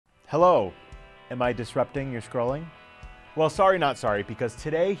Hello, am I disrupting your scrolling? Well, sorry, not sorry, because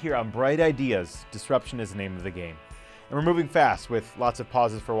today here on Bright Ideas, disruption is the name of the game. And we're moving fast with lots of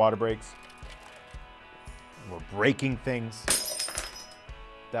pauses for water breaks. We're breaking things.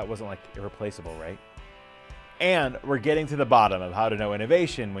 That wasn't like irreplaceable, right? And we're getting to the bottom of how to know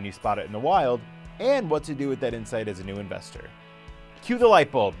innovation when you spot it in the wild and what to do with that insight as a new investor. Cue the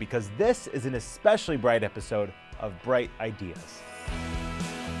light bulb, because this is an especially bright episode of Bright Ideas.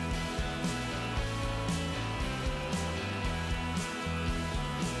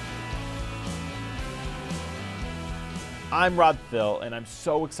 I'm Rod Thill, and I'm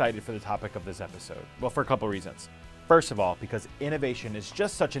so excited for the topic of this episode. Well, for a couple reasons. First of all, because innovation is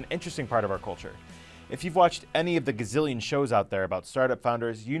just such an interesting part of our culture. If you've watched any of the gazillion shows out there about startup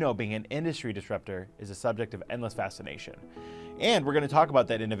founders, you know being an industry disruptor is a subject of endless fascination. And we're going to talk about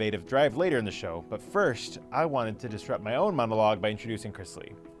that innovative drive later in the show, but first, I wanted to disrupt my own monologue by introducing Chris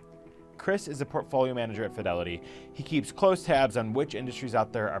Lee. Chris is a portfolio manager at Fidelity. He keeps close tabs on which industries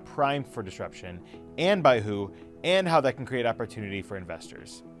out there are primed for disruption, and by who, and how that can create opportunity for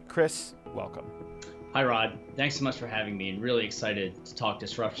investors. Chris, welcome. Hi, Rod. Thanks so much for having me, and really excited to talk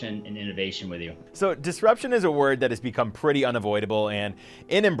disruption and innovation with you. So disruption is a word that has become pretty unavoidable, and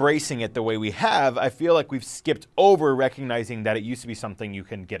in embracing it the way we have, I feel like we've skipped over recognizing that it used to be something you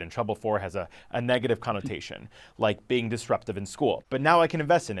can get in trouble for, has a negative connotation, like being disruptive in school. But now I can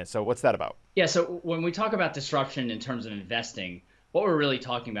invest in it, so what's that about? Yeah, so when we talk about disruption in terms of investing, what we're really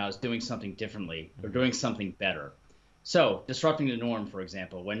talking about is doing something differently or doing something better. So disrupting the norm, for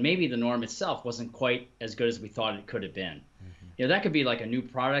example, when maybe the norm itself wasn't quite as good as we thought it could have been. You know, that could be like a new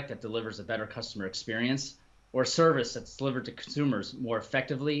product that delivers a better customer experience, or a service that's delivered to consumers more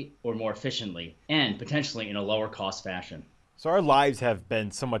effectively or more efficiently, and potentially in a lower cost fashion. So our lives have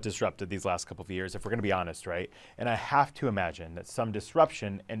been somewhat disrupted these last couple of years, if we're going to be honest, right? And I have to imagine that some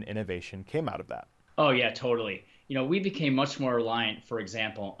disruption and innovation came out of that. Oh yeah, totally. You know, we became much more reliant, for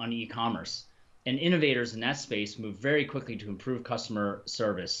example, on e-commerce. And innovators in that space moved very quickly to improve customer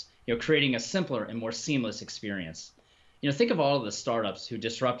service, creating a simpler and more seamless experience. Think of all of the startups who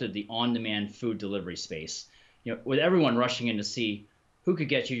disrupted the on-demand food delivery space, with everyone rushing in to see who could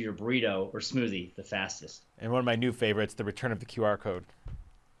get you your burrito or smoothie the fastest. And one of my new favorites, the return of the QR code.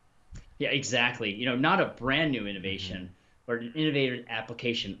 Yeah, exactly. Not a brand new innovation, but an innovative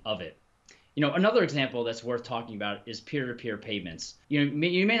application of it. Another example that's worth talking about is peer-to-peer payments. You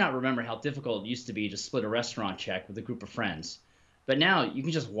may not remember how difficult it used to be to split a restaurant check with a group of friends. But now you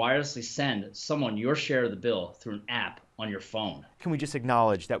can just wirelessly send someone your share of the bill through an app on your phone. Can we just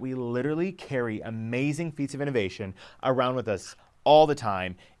acknowledge that we literally carry amazing feats of innovation around with us all the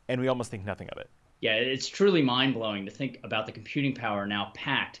time, and we almost think nothing of it? Yeah, it's truly mind-blowing to think about the computing power now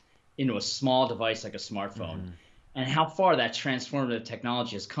packed into a small device like a smartphone. And how far that transformative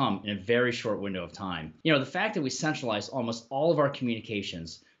technology has come in a very short window of time. The fact that we centralize almost all of our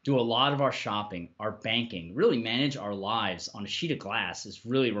communications, do a lot of our shopping, our banking, really manage our lives on a sheet of glass is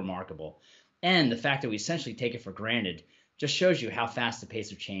really remarkable. And the fact that we essentially take it for granted just shows you how fast the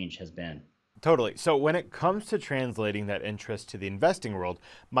pace of change has been. Totally. So when it comes to translating that interest to the investing world,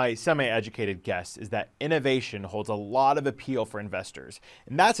 my semi-educated guess is that innovation holds a lot of appeal for investors.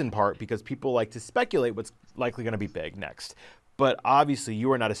 And that's in part because people like to speculate what's likely going to be big next. But obviously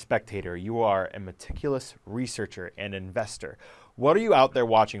you are not a spectator. You are a meticulous researcher and investor. What are you out there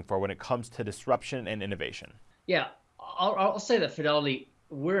watching for when it comes to disruption and innovation? Yeah, I'll say that Fidelity,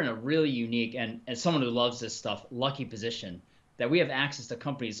 we're in a really unique, and as someone who loves this stuff, lucky position that we have access to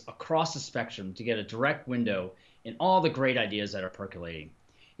companies across the spectrum to get a direct window in all the great ideas that are percolating.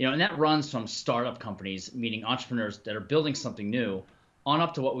 And that runs from startup companies, meaning entrepreneurs that are building something new, on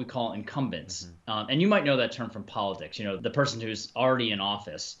up to what we call incumbents. And you might know that term from politics, the person who's already in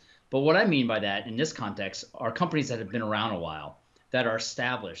office. But what I mean by that in this context are companies that have been around a while, that are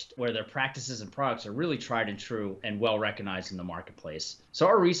established, where their practices and products are really tried and true and well recognized in the marketplace. So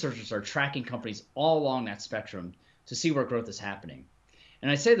our researchers are tracking companies all along that spectrum to see where growth is happening. And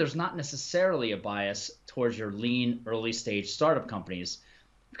I'd say there's not necessarily a bias towards your lean, early stage startup companies,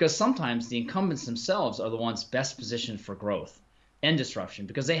 because sometimes the incumbents themselves are the ones best positioned for growth and disruption,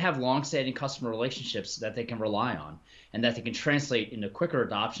 because they have long-standing customer relationships that they can rely on and that they can translate into quicker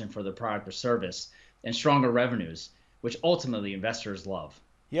adoption for their product or service and stronger revenues, which ultimately investors love.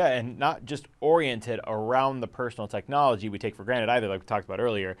 Yeah, and not just oriented around the personal technology we take for granted either, like we talked about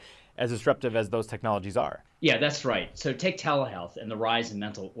earlier, as disruptive as those technologies are. Yeah, that's right. So take telehealth and the rise in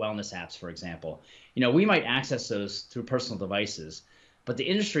mental wellness apps, for example. We might access those through personal devices, but the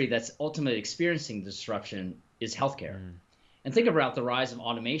industry that's ultimately experiencing disruption is healthcare. And think about the rise of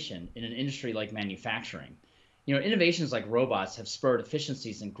automation in an industry like manufacturing. Innovations like robots have spurred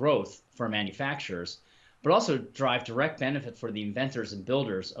efficiencies and growth for manufacturers, but also drive direct benefit for the inventors and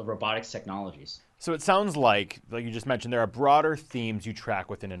builders of robotics technologies. So it sounds like you just mentioned, there are broader themes you track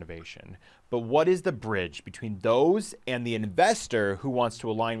within innovation. But what is the bridge between those and the investor who wants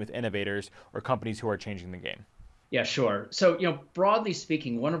to align with innovators or companies who are changing the game? Yeah, sure. So, broadly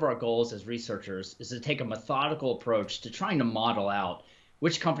speaking, one of our goals as researchers is to take a methodical approach to trying to model out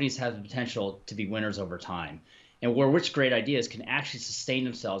which companies have the potential to be winners over time and where which great ideas can actually sustain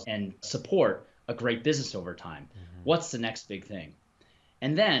themselves and support a great business over time. What's the next big thing?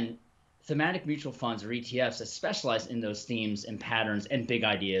 And then thematic mutual funds or ETFs that specialize in those themes and patterns and big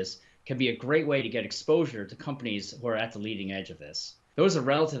ideas can be a great way to get exposure to companies who are at the leading edge of this. Those are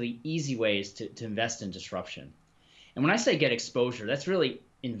relatively easy ways to invest in disruption. And when I say get exposure, that's really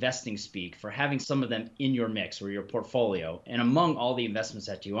investing speak for having some of them in your mix or your portfolio and among all the investments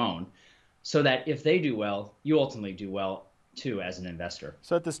that you own, so that if they do well, you ultimately do well too as an investor.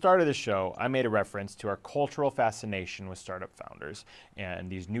 So at the start of the show, I made a reference to our cultural fascination with startup founders and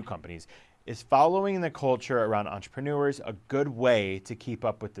these new companies. Is following the culture around entrepreneurs a good way to keep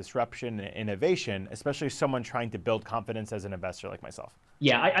up with disruption and innovation, especially someone trying to build confidence as an investor like myself?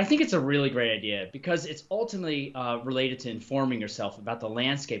 Yeah, I think it's a really great idea because it's ultimately related to informing yourself about the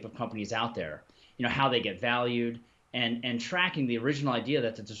landscape of companies out there, how they get valued, and tracking the original idea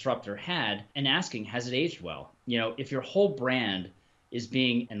that the disruptor had and asking, has it aged well? If your whole brand is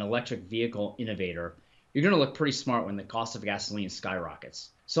being an electric vehicle innovator, you're going to look pretty smart when the cost of gasoline skyrockets.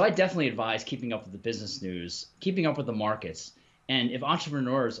 So I definitely advise keeping up with the business news, keeping up with the markets. And if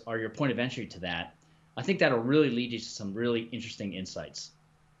entrepreneurs are your point of entry to that, I think that'll really lead you to some really interesting insights.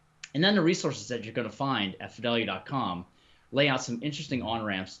 And then the resources that you're going to find at Fidelity.com lay out some interesting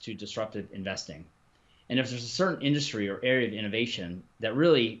on-ramps to disruptive investing. And if there's a certain industry or area of innovation that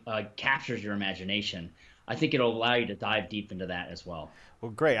really captures your imagination, I think it'll allow you to dive deep into that as well.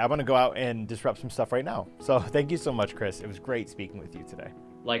 Well, great. I want to go out and disrupt some stuff right now. So thank you so much, Chris. It was great speaking with you today.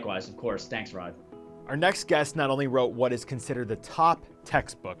 Likewise, of course. Thanks, Rod. Our next guest not only wrote what is considered the top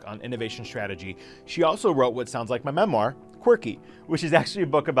textbook on innovation strategy, she also wrote what sounds like my memoir, Quirky, which is actually a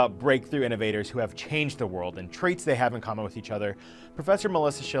book about breakthrough innovators who have changed the world and traits they have in common with each other. Professor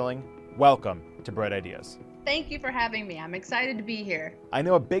Melissa Schilling, welcome to Bright Ideas. Thank you for having me. I'm excited to be here. I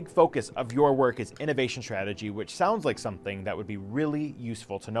know a big focus of your work is innovation strategy, which sounds like something that would be really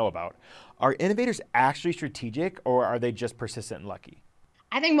useful to know about. Are innovators actually strategic, or are they just persistent and lucky?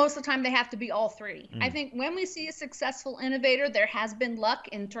 I think most of the time they have to be all three. I think when we see a successful innovator, there has been luck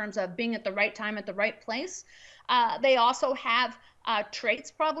in terms of being at the right time at the right place. They also have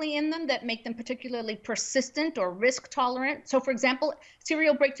traits probably in them that make them particularly persistent or risk tolerant. So for example,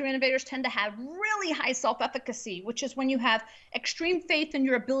 serial breakthrough innovators tend to have really high self-efficacy, which is when you have extreme faith in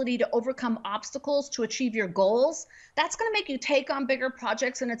your ability to overcome obstacles to achieve your goals. That's going to make you take on bigger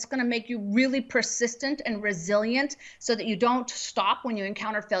projects, and it's going to make you really persistent and resilient so that you don't stop when you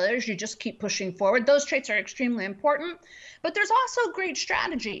encounter failures. You just keep pushing forward. Those traits are extremely important. But there's also great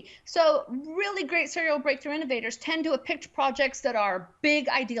strategy. So really great serial breakthrough innovators tend to have picked projects that are big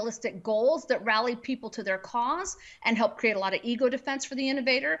idealistic goals that rally people to their cause and help create a lot of ego defense for the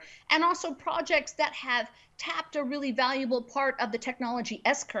innovator, and also projects that have tapped a really valuable part of the technology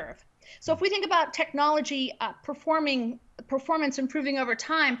S-curve. So if we think about technology performance improving over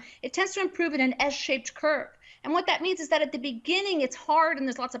time, it tends to improve in an S-shaped curve. And what that means is that at the beginning, it's hard and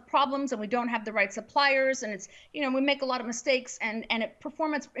there's lots of problems and we don't have the right suppliers and it's, we make a lot of mistakes and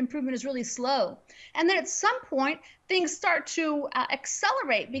performance improvement is really slow. And then at some point, things start to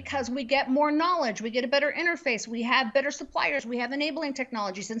accelerate because we get more knowledge, we get a better interface, we have better suppliers, we have enabling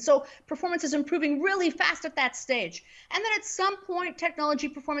technologies. And so performance is improving really fast at that stage. And then at some point, technology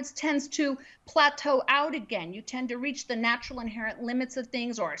performance tends to plateau out again. You tend to reach the natural inherent limits of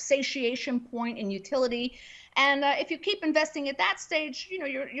things or a satiation point in utility. And if you keep investing at that stage,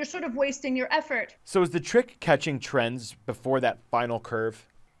 you're sort of wasting your effort. So is the trick catching trends before that final curve?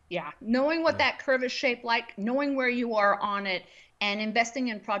 Yeah, knowing what that curve is shaped like, knowing where you are on it, and investing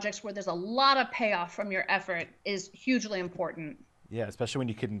in projects where there's a lot of payoff from your effort is hugely important. Yeah, especially when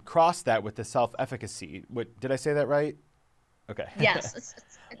you can cross that with the self-efficacy. Did I say that right? Okay. Yes,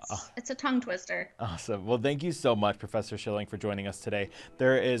 it's a tongue twister. Awesome. Well, thank you so much, Professor Schilling, for joining us today.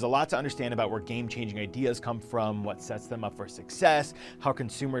 There is a lot to understand about where game-changing ideas come from, what sets them up for success, how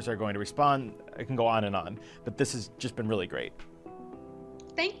consumers are going to respond. I can go on and on, but this has just been really great.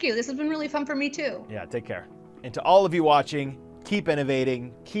 Thank you. This has been really fun for me too. Yeah, take care. And to all of you watching, keep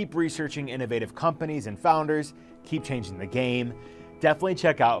innovating, keep researching innovative companies and founders, keep changing the game. Definitely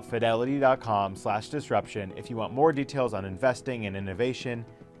check out fidelity.com/disruption if you want more details on investing and innovation,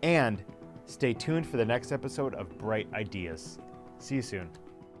 and Stay tuned for the next episode of Bright Ideas. See you soon.